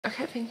I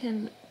kept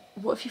thinking,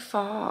 what if you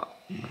fart?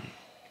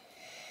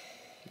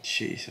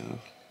 Shit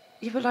yourself.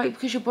 Yeah, but like,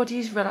 because your body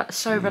is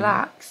so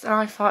relaxed, and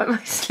I fart in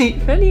my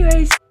sleep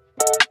anyways.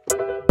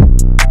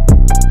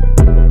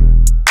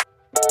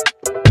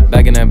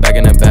 Back in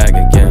that bag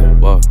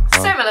again. Whoa.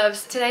 So my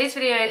loves, today's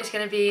video is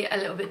going to be a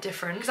little bit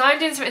different because I'm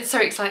doing something so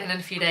exciting in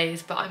a few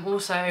days, but I'm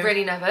also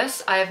really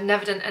nervous. I have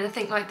never done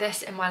anything like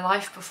this in my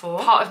life before.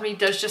 Part of me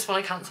does just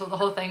want to cancel the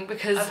whole thing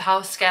because of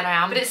how scared I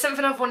am, but it's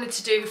something I've wanted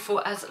to do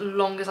for as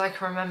long as I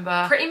can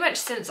remember, pretty much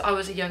since I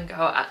was a young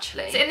girl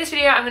actually. So in this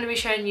video I'm going to be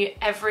showing you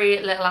every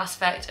little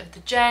aspect of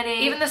the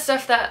journey, even the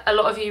stuff that a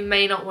lot of you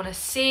may not want to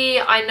see.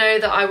 I know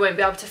that I won't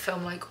be able to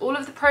film like all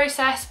of the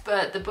process,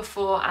 but the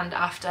before and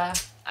after,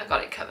 I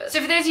got it covered.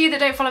 So for those of you that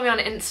don't follow me on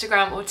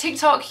Instagram or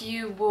TikTok,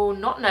 you will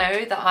not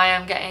know that I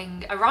am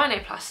getting a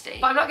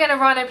rhinoplasty. But I'm not getting a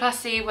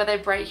rhinoplasty where they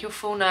break your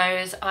full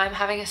nose. I'm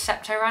having a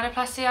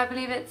septorhinoplasty, I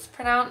believe it's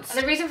pronounced.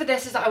 And the reason for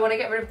this is that I want to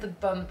get rid of the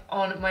bump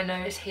on my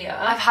nose here.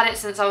 I've had it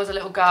since I was a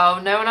little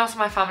girl. No one else in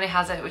my family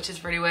has it, which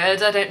is really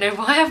weird. I don't know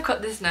why I've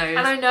got this nose.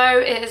 And I know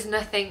it is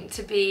nothing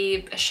to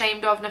be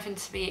ashamed of, nothing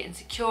to be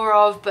insecure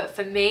of, but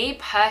for me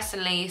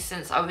personally,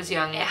 since I was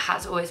young, it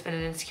has always been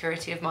an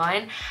insecurity of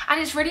mine.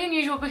 And it's really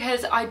unusual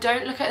because I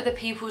don't look at other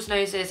people's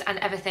noses and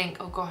ever think,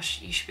 oh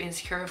gosh, you should be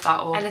insecure of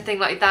that or anything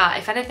like that.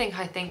 If anything,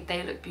 I think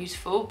they look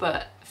beautiful,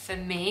 but for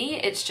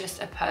me, it's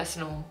just a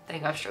personal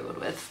thing I've struggled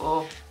with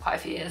for quite a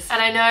few years. And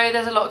I know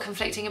there's a lot of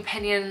conflicting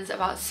opinions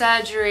about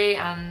surgery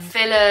and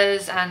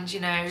fillers and,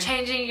 you know,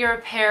 changing your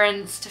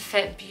appearance to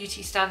fit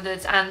beauty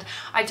standards, and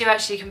I do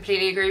actually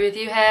completely agree with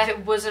you here. If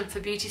it wasn't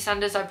for beauty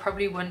standards, I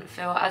probably wouldn't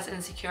feel as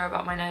insecure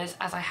about my nose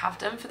as I have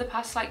done for the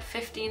past like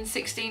 15,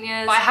 16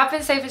 years. But I have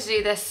been saving to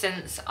do this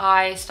since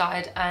I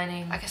started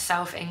earning like a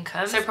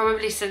self-income, so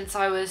probably since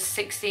I was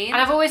 16.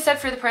 And I've always said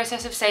through the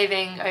process of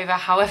saving over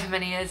however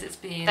many years it's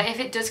been, that if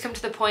it does come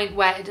to the point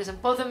where it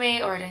doesn't bother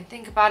me or I don't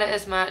think about it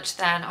as much,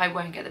 then I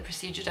won't get the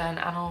procedure done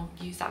and I'll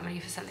use that money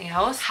for something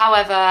else.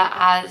 However,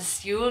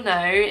 as you will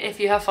know if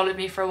you have followed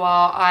me for a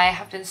while, I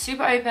have been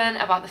super open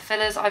about the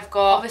fillers I've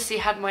got. Obviously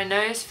had my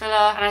nose filler,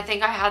 and I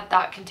think I had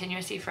that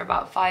continuously for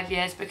about 5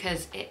 years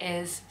because it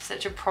is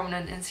such a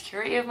prominent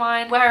insecurity of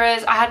mine.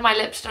 Whereas I had my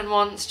lips done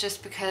once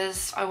just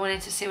because I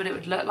wanted to see what it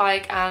would look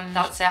like, and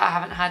that's it. I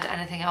haven't had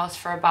anything else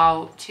for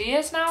about 2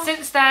 years now.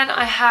 Since then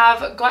I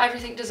have got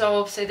everything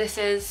dissolved, so this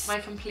is my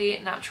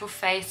complete natural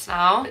face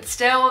now, but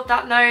still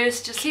that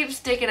nose just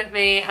keeps digging at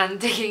me and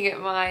digging at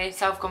my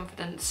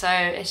self-confidence, so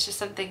it's just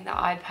something that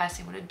I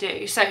personally want to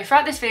do. So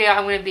throughout this video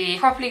I'm going to be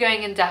properly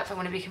going in depth. I'm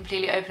going to be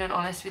completely open and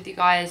honest with you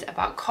guys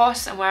about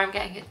costs and where I'm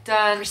getting it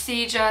done,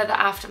 procedure, the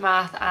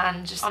aftermath,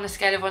 and just on a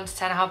scale of 1 to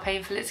 10 how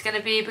painful it's going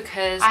to be,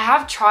 because I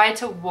have tried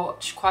to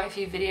watch quite a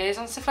few videos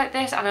on stuff like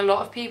this, and a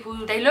lot of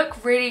people, they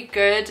look really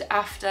good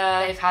after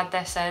they've had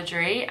their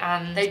surgery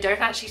and they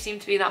don't actually seem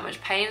to be that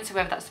much pain. So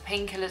whether that's the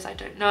painkillers, I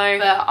don't know,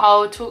 but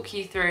I'll talk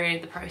you through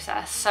the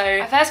process. So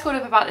I first called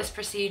up about this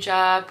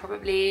procedure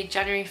probably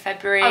January,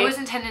 February. I was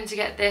intending to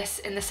get this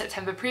in the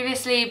September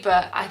previously,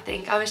 but I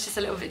think I was just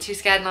a little bit too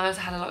scared and I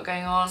also had a lot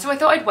going on. So I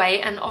thought I'd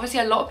wait, and obviously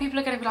a lot of people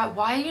are going to be like,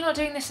 why are you not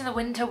doing this in the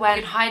winter when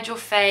you can hide your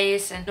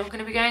face and not going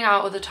to be going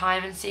out all the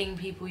time and seeing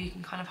people, you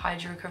can kind of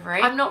hide your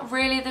recovery. I'm not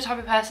really the type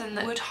of person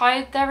that would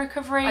hide their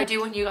recovery. I do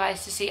want you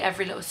guys to see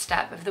every little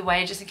step of the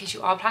way, just in case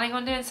you are planning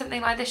on doing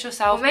something like this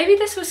yourself. Or maybe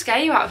this will scare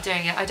you out of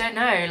doing it, I don't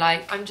know.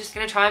 Like, I'm just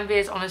gonna try and be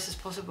as honest as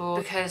possible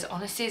because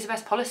honesty is the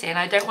best policy, and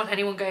I don't want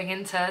anyone going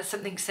into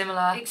something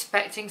similar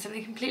expecting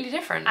something completely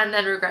different and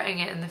then regretting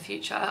it in the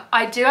future.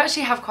 I do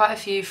actually have quite a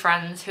few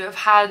friends who have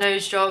had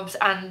nose jobs,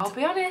 and I'll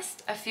be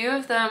honest, a few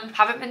of them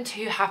haven't been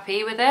too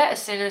happy with it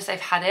as soon as they've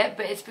had it,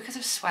 but it's because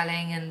of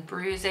swelling and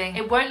bruising.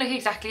 It won't look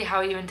exactly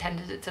how you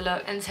intended it to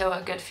look until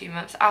a good few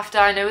months after.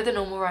 I know with a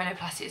normal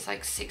rhinoplasty it's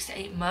like 6 to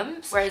 8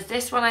 months, whereas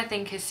this one I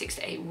think is 6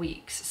 to 8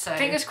 weeks. So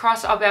fingers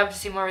crossed I'll be able to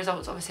see more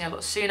results obviously a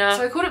lot sooner.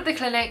 So I called up the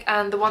clinic,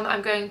 and the one that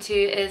I'm going to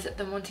is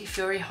the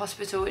Montefiore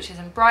Hospital, which is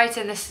in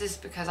Brighton. This is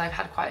because I've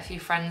had quite a few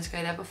friends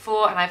go there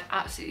before and I've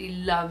absolutely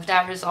loved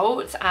their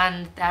results,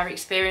 and their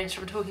experience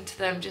from talking to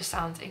them just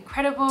sounds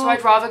incredible. So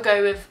I'd rather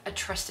go with a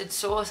trusted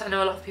source. I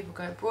know a lot of people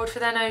go abroad for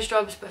their nose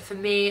jobs, but for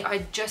me,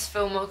 I just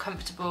feel more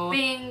comfortable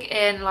being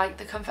in like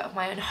the comfort of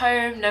my own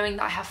home, knowing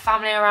that I have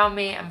family around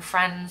me and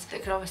friends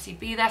that could obviously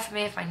be there for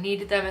me if I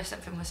needed them, if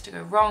something was to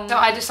go wrong. So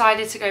I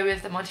decided to go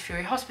with the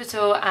Montefiore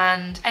Hospital,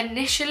 and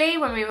initially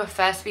when we were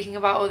first speaking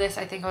about all this,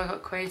 I think I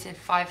got quoted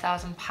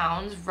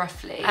 £5,000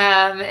 roughly.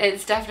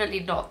 It's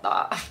definitely not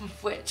that,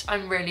 which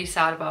I'm really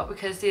sad about,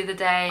 because the other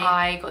day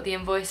I got the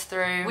invoice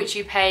through which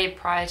you pay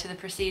prior to the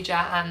procedure,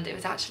 and it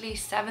was actually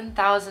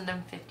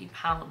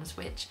 £7,050,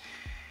 which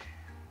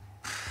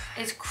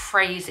is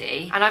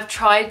crazy. And I've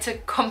tried to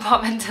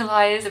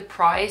compartmentalize the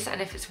price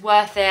and if it's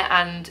worth it,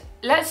 and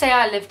let's say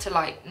I live to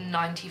like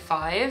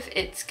 95,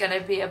 it's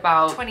gonna be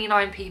about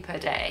 29p per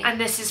day, and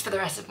this is for the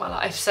rest of my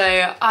life.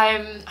 So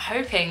I'm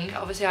hoping,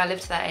 obviously I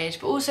live to that age,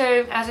 but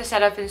also, as I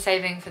said, I've been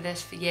saving for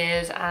this for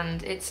years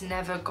and it's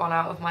never gone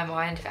out of my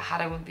mind. If it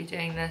had, I wouldn't be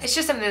doing this. It's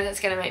just something that's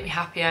gonna make me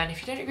happier, and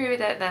if you don't agree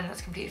with it, then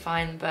that's completely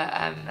fine. But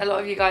a lot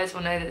of you guys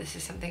will know that this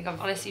is something I've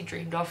honestly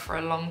dreamed of for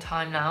a long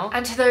time now.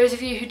 And to those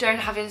of you who don't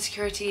have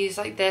insecurities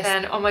like this,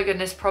 then oh my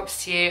goodness,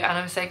 props to you, and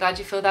I'm so glad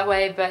you feel that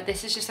way. But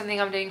this is just something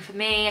I'm doing for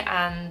me,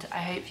 and I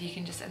hope you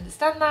can just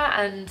understand that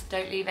and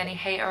don't leave any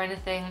hate or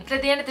anything. But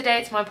at the end of the day,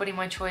 it's my body,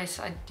 my choice.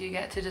 I do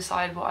get to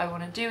decide what I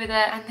want to do with it,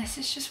 and this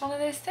is just one of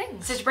those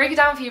things. So to break it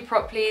down for you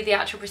properly, the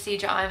actual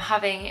procedure I'm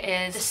having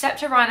is the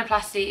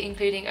SEPTORHINOPLASty,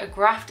 including a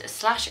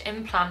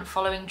graft/implant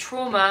following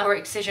trauma or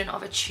excision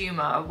of a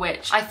tumour,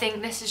 which I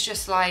think this is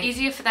just like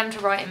easier for them to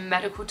write in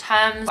medical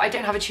terms. I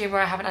don't have a tumour,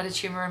 I haven't had a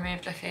tumour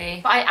removed,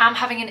 luckily, but I am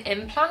having an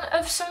implant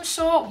of some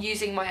sort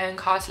using my own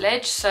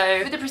cartilage.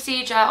 So for the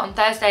procedure on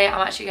Thursday,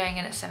 I'm actually going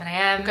in at 7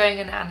 AM, going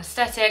in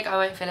anaesthetic. I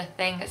won't feel a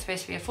thing. It's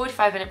supposed to be a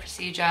 45-minute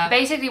procedure.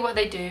 Basically what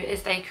they do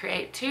is they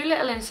create 2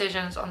 little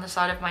incisions on the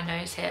side of my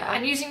nose here,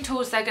 and using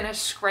tools they're going to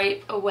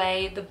scrape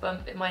away the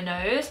bump in my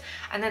nose,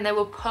 and then they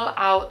will pull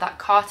out that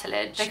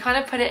cartilage. They kind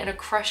of put it in a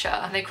crusher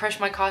and they crush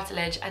my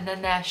cartilage, and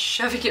then they're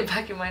shoving it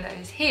back in my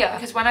nose here.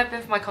 Because when I've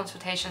been for my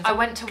consultations, I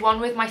went to one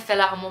with my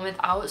filler and one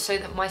without, so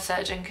that my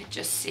surgeon could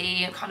just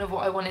see kind of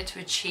what I wanted to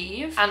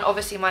achieve. And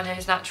obviously my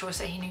nose natural,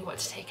 so he knew what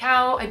to take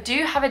out. I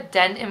do have a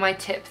dent in my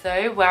tip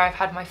though, where I've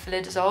had my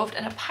filler dissolved,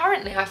 and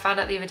apparently I found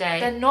out the other day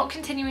they're not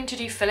continuing to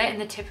do filler in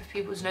the tip of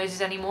people's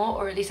noses anymore,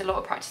 or at least a lot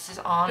of practices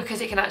aren't,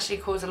 because it can actually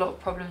cause a lot of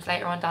problems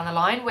later on down the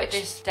line, which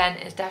this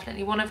dent is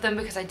definitely one of them,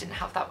 because I didn't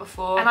have that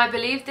before. And I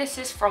believe this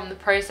is from the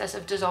process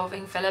of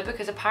dissolving filler,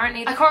 because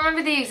apparently, I can't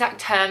remember the exact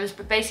terms,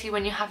 but basically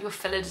when you have your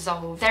filler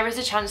dissolved, there is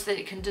a chance that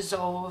it can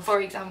dissolve,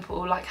 for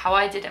example, like how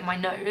I did in my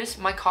nose,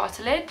 my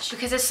cartilage,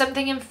 because there's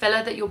something in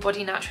filler that your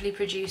body naturally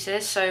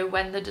produces. So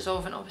when the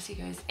dissolvent obviously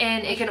goes in,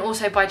 it can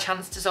also by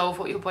chance dissolve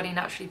what your body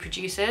naturally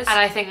produces, and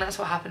I think that's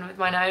what happened with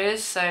my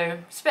nose. So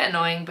it's a bit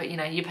annoying, but you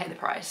know, you pay the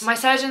price. My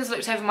surgeon's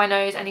looked over my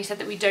nose and he said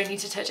that we don't need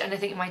to touch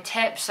anything in my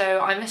tip,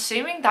 so I'm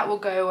assuming that will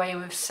go away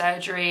with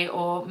surgery,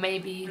 or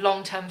maybe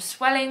long-term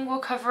swelling will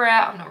cover it.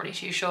 I'm not really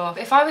too sure.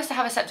 But if I was to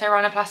have a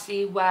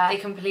SEPTORHINOPLASty where they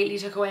completely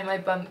took away my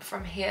bump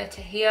from here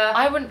to here,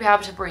 I wouldn't be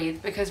able to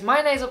breathe, because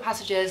my nasal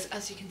passages,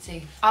 as you can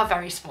see, are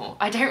very small.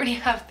 I don't really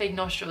have big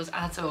nostrils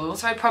at all,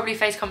 so I'd probably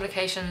face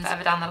complications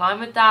further down the line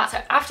with that.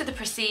 So after the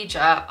procedure,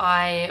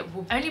 I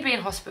will only be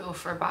in hospital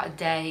for about a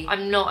day.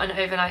 I'm not an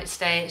overnight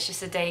stay, it's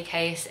just a day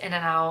case, in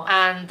and out,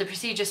 and the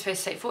procedure is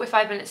supposed to take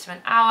 45 minutes to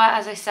an hour,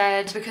 as I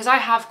said. Because I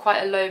have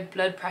quite a low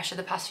blood pressure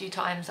the past few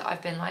times that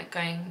I've been like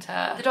going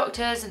to the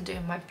doctors and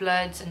doing my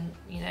bloods and,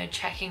 you know,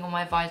 checking all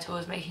my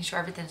vitals, making sure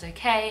everything's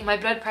okay, my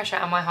blood pressure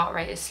and my heart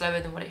rate is slower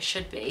than what it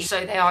should be.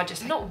 So they are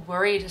just not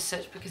worried as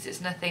such, because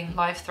it's nothing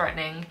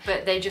life-threatening,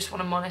 but they just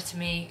want to monitor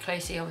me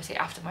closely, obviously,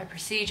 after my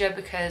procedure,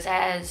 because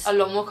there's a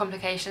lot more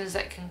complications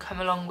that can come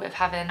along with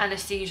having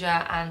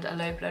anesthesia and a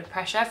low blood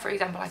pressure. For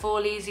example, I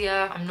fall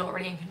easier, I'm not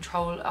really in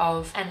control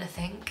of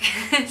anything.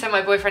 So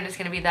my boyfriend is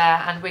going to be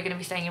there, and we're going to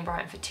be staying in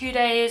Brighton for 2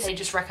 days. They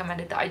just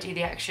recommended that I do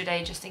the extra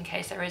day just in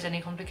case there is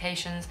any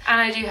complications, and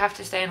I do have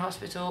to stay in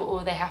hospital,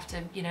 or they have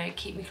to, you know,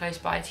 keep me close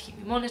by to keep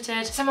me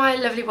monitored. So my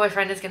lovely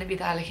boyfriend is going to be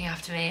there looking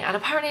after me, and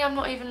apparently I'm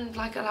not even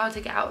like allowed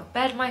to get out of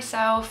bed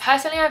myself.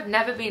 Personally, I've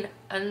never been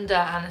under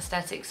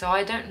anaesthetic, so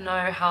I don't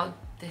know how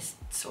this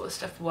sort of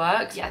stuff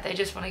works. Yeah, they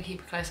just want to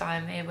keep a close eye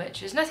on me,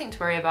 which is nothing to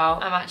worry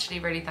about. I'm actually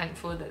really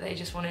thankful that they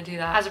just want to do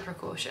that as a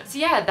precaution. So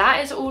yeah,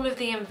 that is all of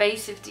the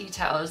invasive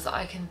details that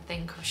I can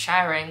think of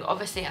sharing.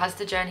 Obviously, as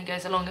the journey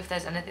goes along, if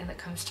there's anything that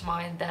comes to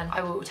mind, then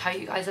I will tell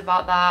you guys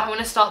about that. I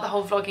want to start the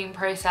whole vlogging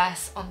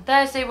process on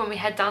Thursday when we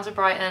head down to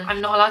Brighton. I'm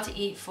not allowed to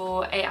eat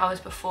for 8 hours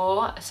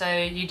before, so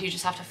you do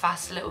just have to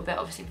fast a little bit,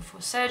 obviously,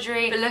 before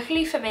surgery. But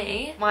luckily for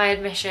me, my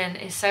admission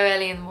is so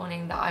early in the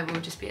morning that I will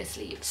just be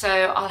asleep. So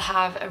I'll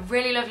have a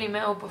really lovely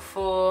meal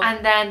before,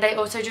 and then they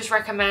also just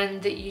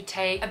recommend that you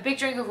take a big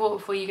drink of water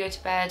before you go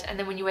to bed, and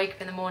then when you wake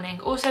up in the morning,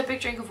 also a big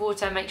drink of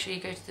water. Make sure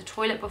you go to the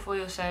toilet before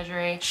your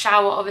surgery,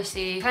 shower,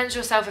 obviously, cleanse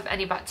yourself of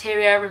any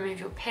bacteria, remove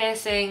your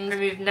piercings,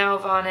 remove nail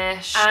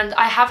varnish. And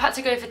I have had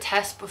to go for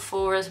tests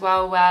before as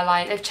well, where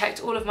like they've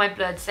checked all of my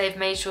bloods, they've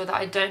made sure that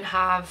I don't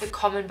have the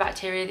common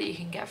bacteria that you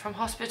can get from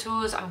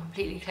hospitals. I'm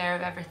completely clear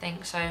of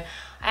everything, so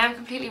I am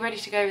completely ready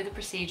to go with the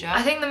procedure.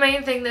 I think the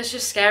main thing that's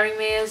just scaring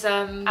me is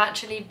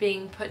actually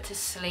being put to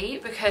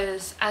sleep,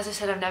 because as I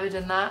said, I've never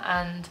done that,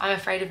 and I'm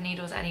afraid of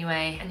needles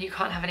anyway, and you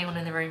can't have anyone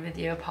in the room with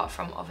you apart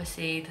from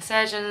obviously the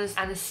surgeons,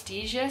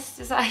 anesthesiast,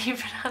 is that how you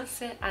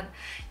pronounce it? And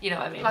you know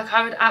what I mean. Like,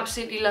 I would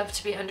absolutely love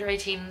to be under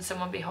 18 and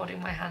someone be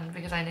holding my hand,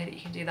 because I know that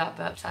you can do that,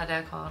 but sadly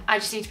I can't. I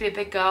just need to be a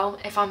big girl.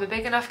 If I'm a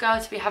big enough girl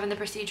to be having the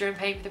procedure and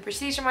paying for the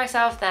procedure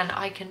myself, then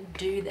I can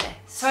do this.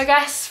 So I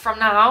guess from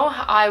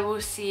now I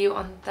will see you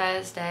on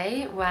Thursday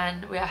Thursday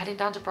when we are heading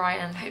down to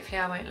Brighton. Hopefully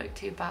I won't look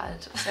too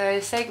bad. So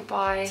say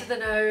goodbye to the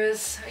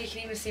nose. You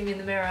can even see me in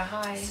the mirror.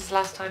 Hi. This is the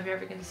last time you're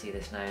ever going to see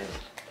this nose.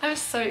 I'm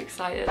so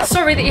excited.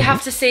 Sorry that you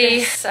have to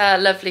see this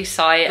lovely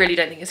sight. I really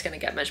don't think it's going to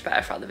get much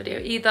better throughout the video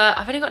either.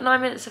 I've only got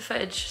 9 minutes of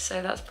footage,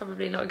 so that's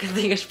probably not a good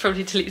thing. I should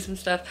probably delete some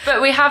stuff.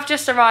 But we have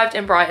just arrived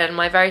in Brighton.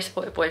 My very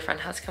supportive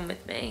boyfriend has come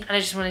with me. And I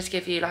just wanted to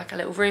give you like a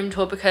little room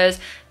tour because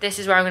this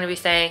is where I'm going to be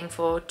staying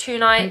for 2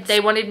 nights. They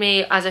wanted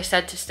me, as I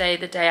said, to stay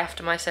the day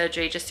after my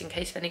surgery just in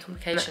case of any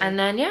complications. And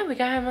then, yeah, we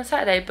go home on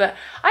Saturday. But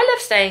I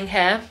love staying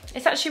here.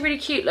 It's actually really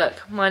cute,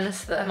 look,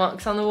 minus the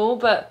marks on the wall,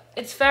 but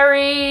it's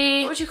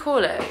very, what would you call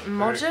it?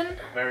 Modern?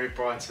 Very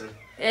Brighton.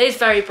 It is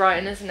very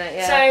Brighton, isn't it?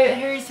 Yeah. So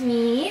here's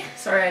me.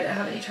 Sorry, I don't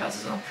have any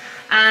trousers on.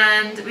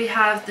 And we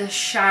have the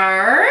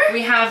shower.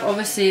 We have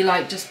obviously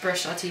like just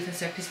brushed our teeth and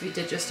stuff because we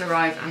did just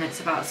arrive and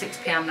it's about 6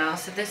 PM now.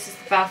 So this is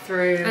the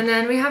bathroom. And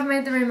then we have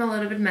made the room a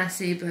little bit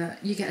messy,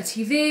 but you get a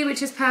TV,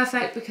 which is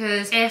perfect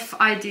because if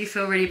I do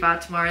feel really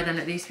bad tomorrow, then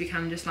at least we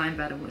can just lie in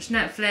bed and watch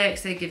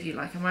Netflix. They give you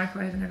like a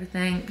microwave and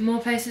everything.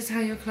 More places to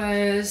hang your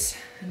clothes.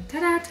 And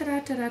ta-da, ta-da,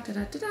 ta-da,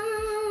 ta-da, ta-da.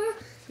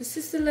 This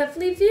is the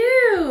lovely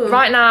view.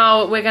 Right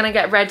now, we're gonna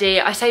get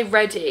ready. I say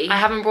ready. I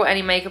haven't brought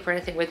any makeup or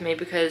anything with me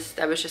because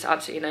there was just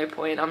absolutely no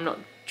point. I'm not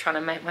trying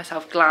to make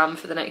myself glam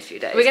for the next few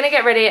days. We're gonna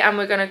get ready and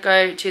we're gonna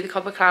go to the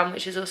Copper Clam,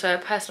 which is also a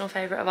personal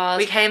favorite of ours.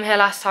 We came here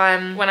last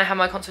time when I had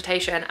my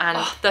consultation and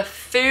the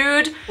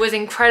food was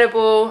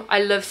incredible. I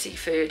love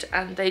seafood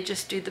and they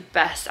just do the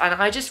best. And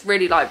I just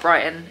really like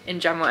Brighton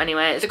in general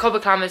anyway. The Copper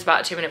Clam is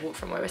about a 2-minute walk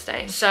from where we're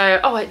staying. So,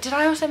 oh wait, did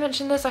I also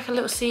mention there's like a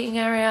little seating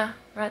area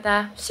right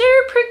there?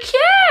 Super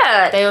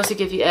cute! They also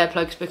give you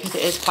earplugs because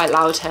it is quite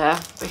loud here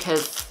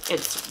because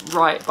it's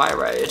right by a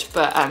road.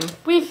 But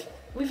we've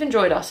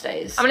enjoyed our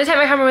stays. I'm gonna take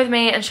my camera with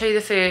me and show you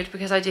the food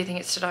because I do think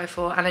it's to die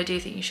for and I do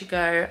think you should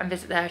go and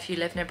visit there if you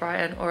live near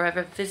Brighton or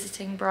ever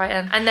visiting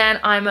Brighton. And then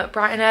I'm at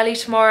Brighton early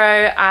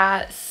tomorrow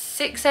at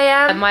 6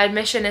 AM. My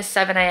admission is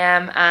 7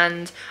 AM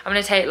and I'm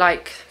gonna take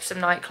like some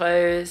night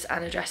clothes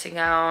and a dressing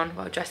gown.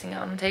 Well, dressing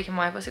gown, I'm taking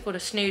my, what's it called, a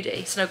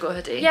snuggle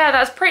hoodie. Yeah,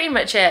 that's pretty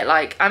much it.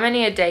 Like, I'm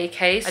only a day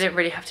case. I didn't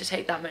really have to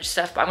take that much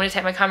stuff, but I'm gonna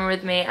take my camera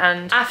with me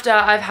and after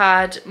I've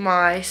had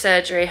my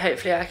surgery,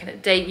 hopefully I can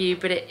update you,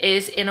 but it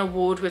is in a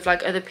ward with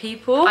like other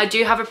people. I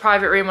do have a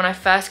private room when I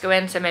first go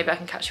in, so maybe I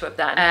can catch you up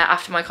then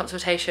after my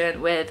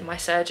consultation with my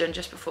surgeon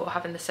just before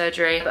having the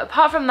surgery. But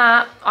apart from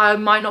that, I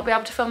might not be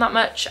able to film that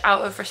much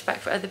out of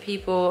respect for other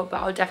people,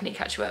 but I'll definitely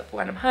catch you up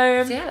when I'm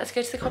home. So yeah, let's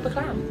go to the Copper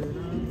Clam.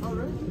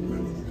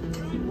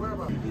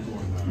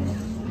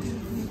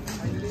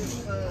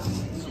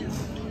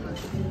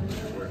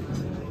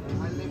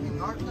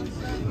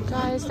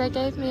 Guys, they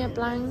gave me a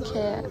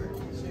blanket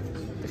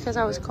because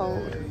I was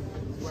cold.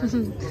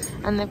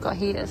 And they've got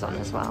heaters on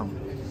as well.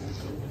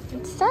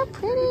 It's so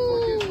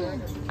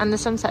pretty. And the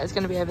sunset is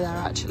going to be over there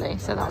actually,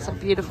 so that's a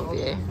beautiful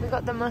view. We've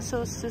got the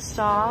mussels to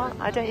start.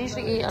 I don't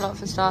usually eat a lot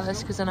for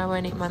starters because then I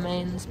won't eat my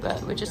mains,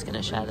 but we're just going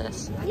to share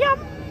this.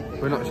 Yum!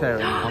 We're not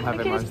sharing, I'm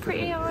having most of it.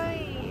 Pretty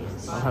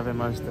eyes. I'm having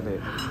most of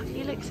it.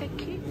 You look so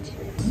cute.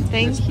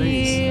 Thank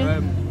you.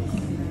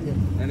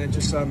 And then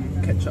just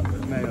some ketchup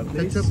and mayo,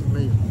 please. Ketchup and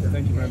mayo. Yeah.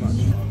 Thank you very much.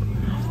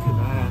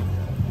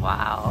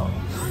 Wow.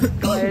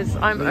 Guys,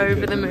 I'm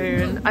over the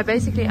moon. I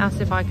basically asked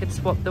if I could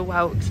swap the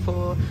whelks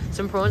for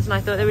some prawns and I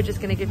thought they were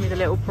just going to give me the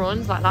little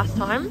prawns like last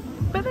time,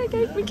 but they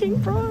gave me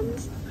king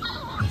prawns.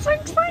 I'm so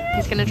excited.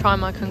 He's going to try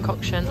my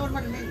concoction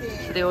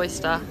for the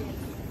oyster.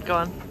 Go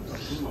on.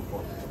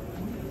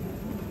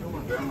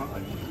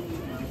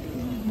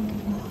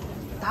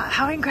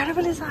 How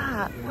incredible is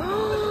that?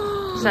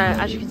 So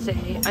as you can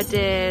see, I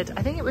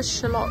think it was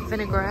shallot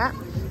vinaigrette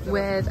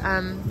with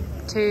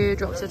 2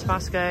 drops of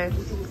Tabasco,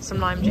 some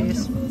lime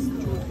juice.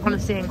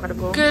 Honestly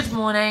incredible. Good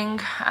morning.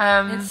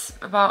 It's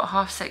about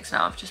 6:30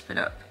 now. I've just been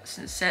up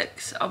since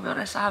 6. I'll be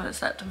honest, I haven't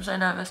slept. I'm so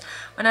nervous.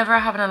 Whenever I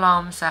have an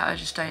alarm set, I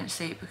just don't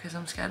sleep because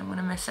I'm scared I'm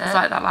gonna miss it. It's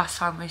like that last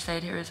time we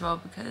stayed here as well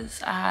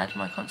because I had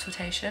my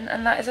consultation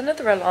and that is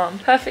another alarm.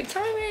 Perfect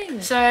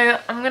timing. So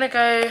I'm gonna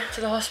go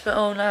to the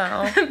hospital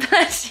now.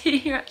 Bless you,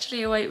 you're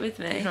actually awake with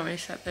me. You've not really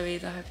slept though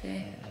either, have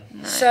you?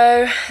 No.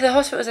 So the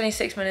hospital's only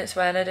 6 minutes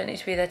away and I don't need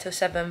to be there till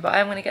 7, but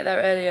I'm gonna get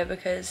there earlier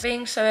because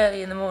being so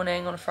early in the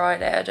morning on a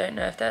Friday, I don't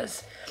know if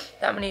there's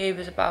that many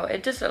Ubers about.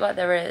 It does look like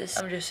there is.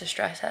 I'm just a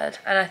stress head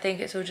and I think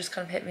it's all just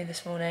kind of hit me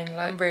this morning.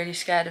 Like, I'm really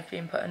scared of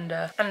being put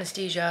under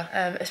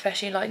anesthesia,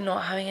 especially like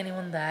not having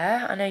anyone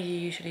there. I know you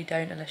usually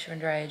don't unless you're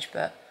underage,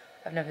 but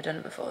I've never done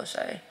it before,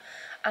 so.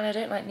 And I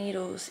don't like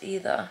needles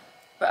either.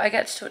 But I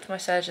get to talk to my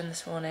surgeon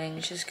this morning,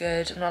 which is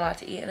good. I'm not allowed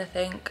to eat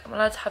anything. I'm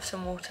allowed to have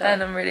some water.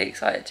 And I'm really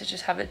excited to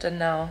just have it done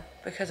now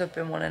because I've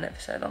been wanting it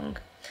for so long.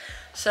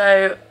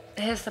 So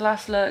here's the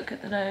last look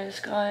at the nose,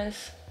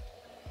 guys.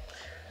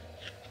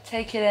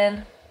 Take it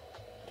in.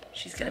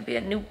 She's gonna be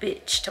a new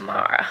bitch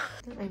tomorrow.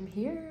 I'm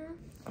here.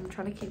 I'm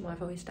trying to keep my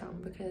voice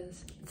down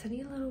because it's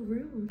only a little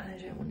room and I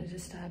don't want to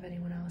disturb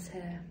anyone else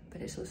here,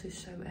 but it's also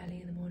so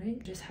early in the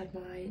morning. Just had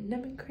my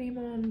numbing cream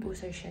on,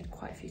 also shed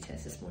quite a few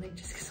tears this morning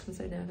just because I'm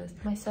so nervous.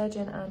 My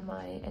surgeon and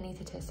my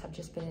anaesthetist have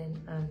just been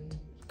in and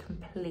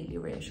completely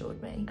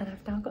reassured me. And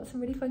I've now got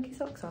some really funky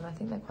socks on. I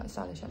think they're quite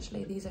stylish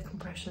actually. These are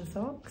compression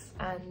socks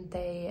and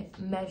they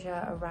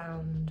measure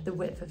around the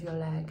width of your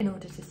leg in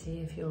order to see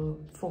if you're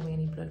forming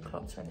any blood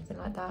clots or anything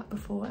like that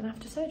before and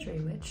after surgery,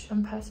 which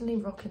I'm personally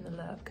rocking the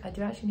look. I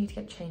do actually need to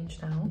get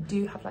changed now. I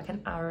do have like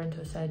an hour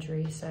until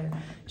surgery, so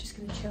I'm just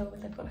gonna chill.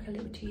 They've got like a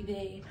little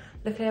TV.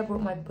 Luckily I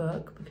brought my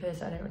book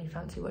because I don't really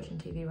fancy watching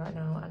TV right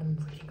now, and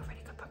I'm reading a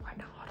really good book right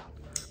now. Hold on.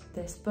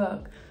 This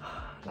book,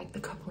 like The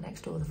Couple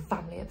Next Door, The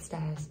Family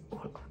Upstairs.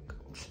 Oh my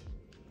gosh,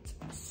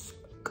 it's so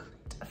good.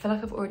 I feel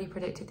like I've already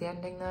predicted the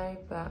ending though,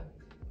 but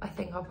I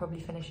think I'll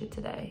probably finish it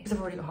today because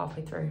I've already got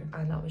halfway through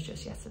and that was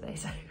just yesterday.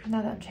 So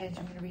now that I'm changed,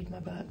 I'm gonna read my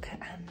book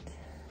and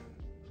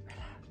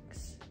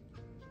relax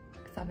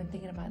because I've been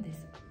thinking about this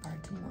far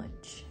too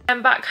much.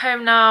 I'm back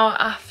home now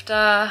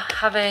after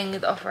having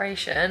the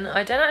operation.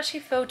 I don't actually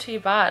feel too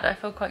bad. I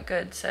feel quite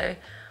good. So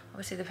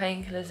obviously the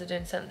painkillers are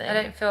doing something. I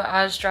don't feel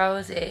as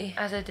drowsy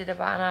as I did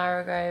about an hour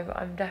ago, but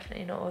I'm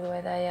definitely not all the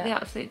way there yet. The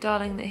absolute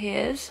darling that he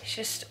is. He's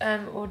just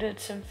ordered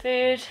some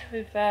food.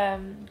 We've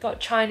got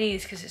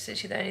Chinese because it's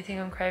literally the only thing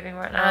I'm craving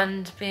right now.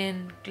 And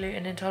being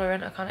gluten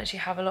intolerant, I can't actually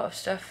have a lot of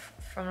stuff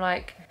from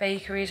like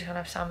bakeries. I can't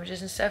have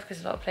sandwiches and stuff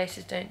because a lot of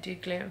places don't do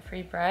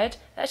gluten-free bread.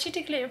 They actually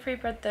did gluten-free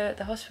bread though at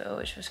the hospital,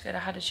 which was good. I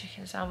had a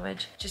chicken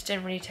sandwich, just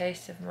didn't really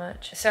taste of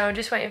much. So I'm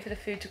just waiting for the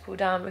food to cool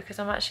down because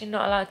I'm actually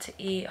not allowed to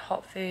eat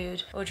hot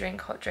food or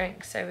drink hot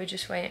drinks, so we're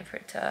just waiting for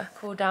it to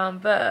cool down.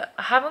 But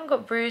I haven't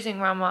got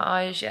bruising around my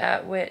eyes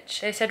yet,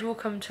 which they said will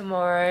come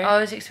tomorrow. I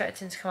was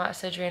expecting to come out of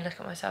surgery and look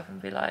at myself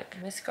and be like,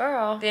 Miss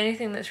Girl. The only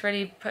thing that's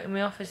really putting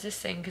me off is this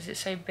thing because it's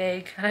so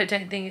big and I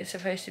don't think it's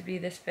supposed to be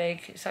this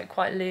big. It's like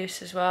quite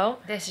loose as well.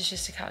 This is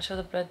just to catch all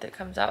the blood that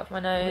comes out of my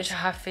nose, which I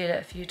have feel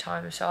it a few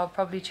times, so I'll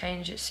probably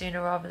change it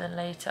sooner rather than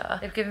later.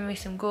 They've given me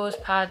some gauze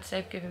pads,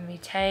 they've given me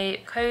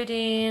tape,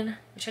 codeine,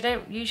 which I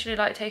don't usually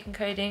like taking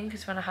codeine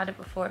because when I had it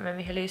before it made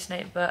me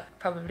hallucinate, but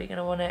probably going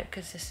to want it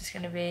because this is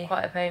going to be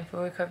quite a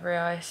painful recovery,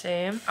 I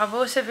assume. I've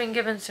also been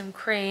given some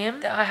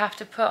cream that I have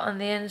to put on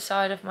the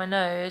inside of my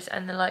nose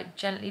and then like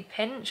gently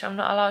pinch. I'm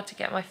not allowed to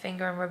get my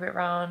finger and rub it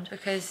around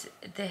because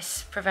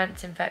this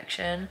prevents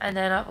infection. And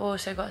then I've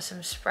also got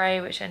some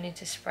spray which I need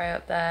to spray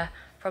up there.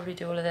 Probably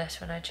do all of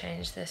this when I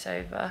change this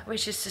over,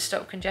 which is to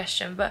stop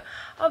congestion. But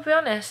I'll be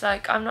honest,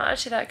 like I'm not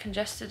actually that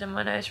congested in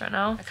my nose right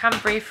now. I can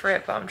breathe through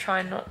it, but I'm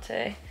trying not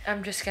to.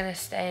 I'm just gonna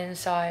stay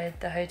inside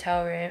the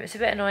hotel room. It's a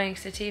bit annoying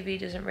because the TV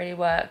doesn't really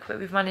work, but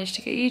we've managed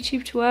to get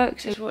YouTube to work.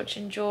 So I was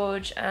watching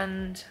George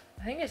and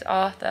I think it's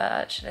Arthur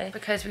actually,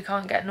 because we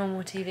can't get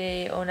normal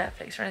TV or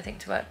Netflix or anything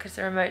to work because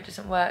the remote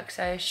doesn't work,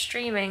 so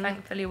streaming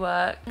thankfully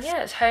works.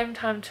 Yeah, it's home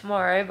time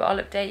tomorrow, but I'll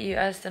update you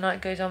as the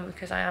night goes on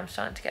because I am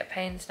starting to get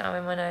pains now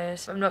in my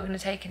nose. I'm not going to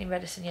take any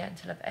medicine yet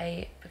until I've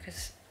ate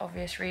because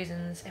obvious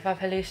reasons. If I've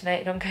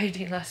hallucinated on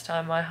codeine last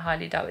time, I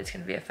highly doubt it's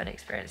going to be a fun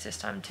experience this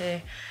time too.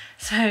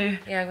 So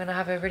yeah, I'm going to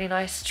have a really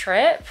nice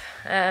trip.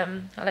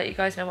 I'll let you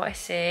guys know what I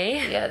see.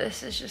 Yeah,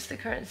 this is just the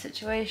current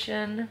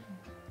situation.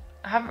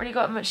 I haven't really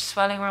got much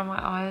swelling around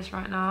my eyes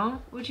right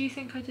now. What do you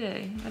think I do?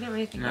 I don't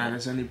really think. No,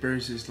 there's only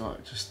bruises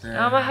like just there.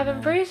 Am I having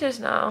bruises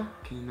now?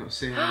 Can you not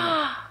see them?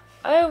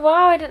 Oh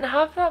wow, I didn't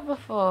have that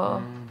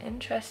before.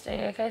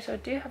 Interesting. Okay, so I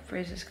do have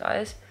bruises,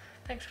 guys.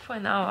 Thanks for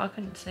pointing that out, I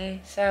couldn't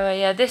see. So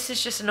yeah, this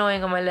is just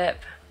annoying on my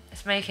lip.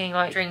 It's making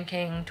like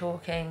drinking,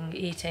 talking,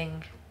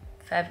 eating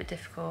a fair bit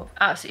difficult.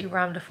 Absolutely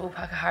rammed a full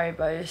pack of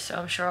Haribos, so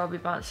I'm sure I'll be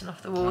bouncing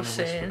off the wall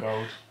soon.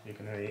 Gold you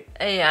can eat.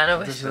 Yeah, and a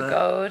wish for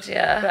gold,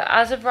 yeah. But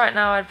as of right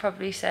now, I'd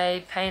probably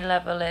say pain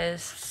level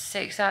is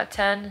 6 out of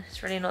 10.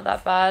 It's really not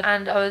that bad.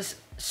 And I was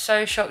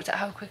so shocked at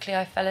how quickly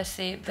I fell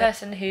asleep. The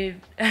person who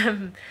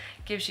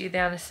gives you the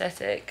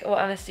anesthetic or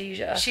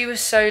anesthesia, she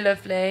was so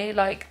lovely.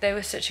 Like, they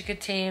were such a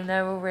good team.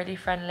 They were all really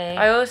friendly.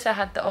 I also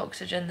had the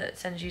oxygen that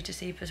sends you to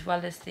sleep as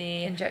well as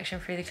the injection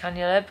through the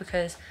cannula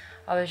because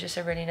I was just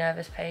a really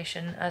nervous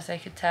patient, as they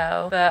could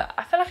tell. But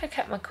I feel like I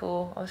kept my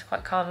cool. I was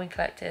quite calm and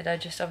collected. I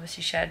just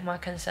obviously shared my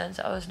concerns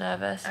that I was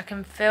nervous. I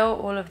can feel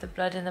all of the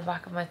blood in the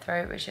back of my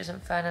throat, which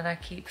isn't fun, and I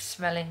keep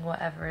smelling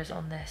whatever is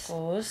on this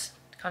gauze.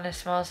 Kind of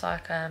smells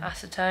like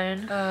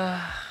acetone.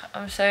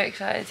 I'm so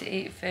excited to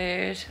eat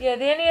food. Yeah,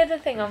 the only other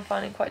thing I'm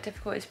finding quite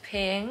difficult is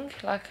peeing.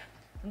 Like,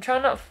 I'm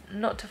trying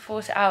not to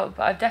force it out,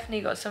 but I've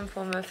definitely got some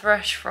form of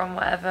thrush from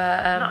whatever,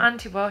 not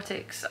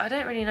antibiotics, I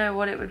don't really know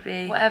what it would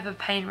be, whatever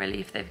pain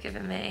relief they've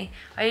given me.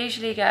 I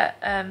usually get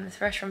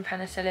thrush from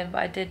penicillin,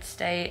 but I did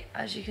state,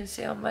 as you can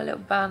see on my little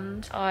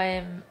band,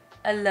 I'm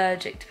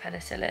allergic to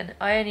penicillin.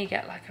 I only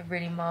get like a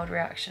really mild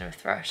reaction of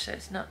thrush, so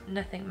it's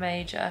nothing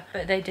major,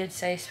 but they did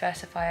say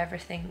specify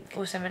everything.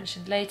 Also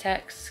mentioned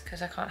latex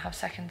because I can't have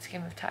second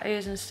skin with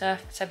tattoos and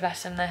stuff, so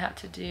bless them, they had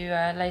to do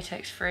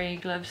latex free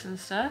gloves and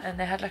stuff, and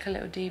they had like a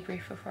little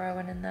debrief before I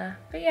went in there.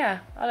 But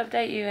yeah, I'll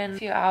update you in a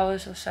few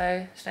hours or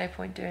so. There's no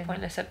point doing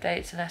pointless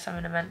updates unless I'm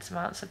in immense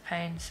amounts of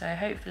pain, so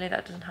hopefully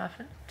that doesn't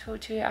happen.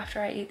 Talk to you after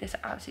I eat this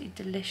absolutely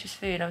delicious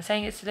food. I'm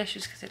saying it's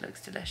delicious because it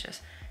looks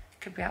delicious.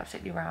 Could be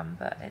absolutely ram,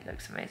 but it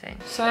looks amazing.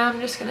 So I'm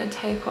just gonna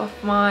take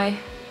off my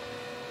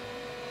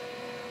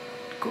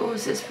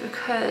gauzes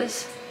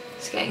because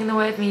It's getting in the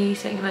way of me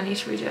eating and I need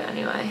to redo it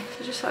anyway.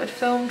 So I just thought I'd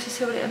film to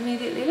see what it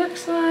immediately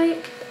looks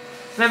like.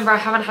 Remember, I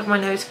haven't had my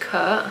nose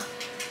cut.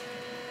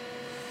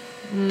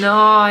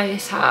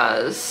 Nice,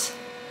 has.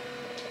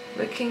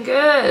 Looking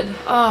good.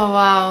 Oh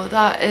wow,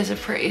 that is a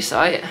pretty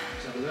sight.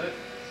 Let's have a look.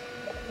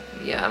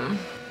 Yum.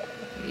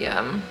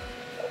 Yum.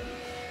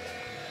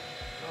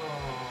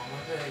 Oh,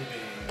 my baby.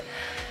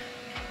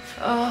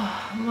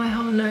 Oh, my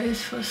whole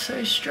nose feels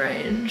so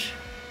strange.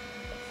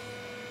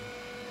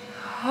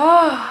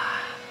 Oh.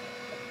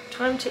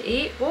 Time to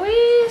eat,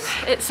 boys.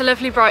 It's a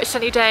lovely bright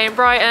sunny day in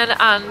Brighton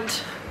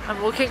and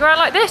I'm walking around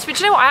like this, but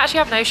you know what, I actually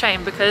have no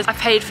shame because I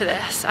paid for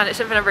this and it's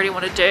something I really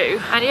want to do.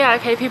 And yeah,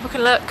 okay, people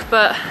can look,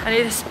 but I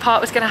knew this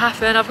part was going to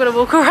happen. I've got to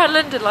walk around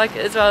London like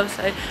it as well,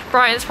 so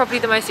Brighton's probably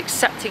the most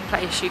accepting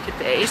place you could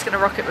be. Just going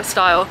to rock it with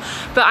style.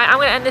 But I am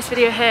going to end this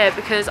video here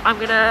because I'm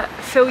going to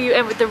fill you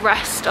in with the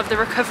rest of the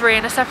recovery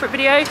in a separate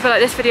video. I feel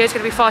like this video is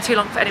going to be far too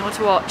long for anyone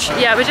to watch.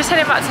 Yeah, we're just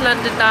heading back to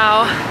London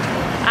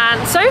now.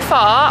 And so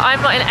far,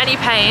 I'm not in any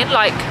pain.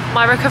 Like,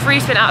 my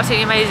recovery's been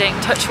absolutely amazing,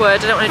 touch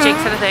wood, I don't want to jinx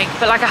anything,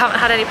 but like I haven't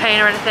had any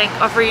pain or anything.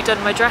 I've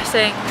redone my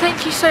dressing.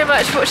 Thank you so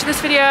much for watching this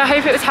video. I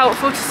hope it was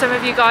helpful to some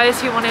of you guys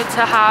who wanted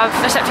to have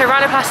a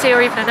SEPTORHINOPLASty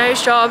or even a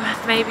nose job.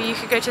 Maybe you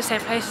could go to the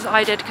same place as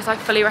I did because I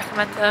fully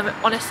recommend them.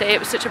 Honestly, it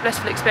was such a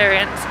blissful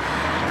experience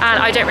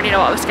and I don't really know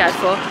what I was scared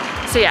for.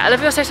 So yeah, I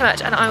love you all so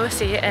much and I will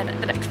see you in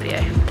the next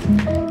video.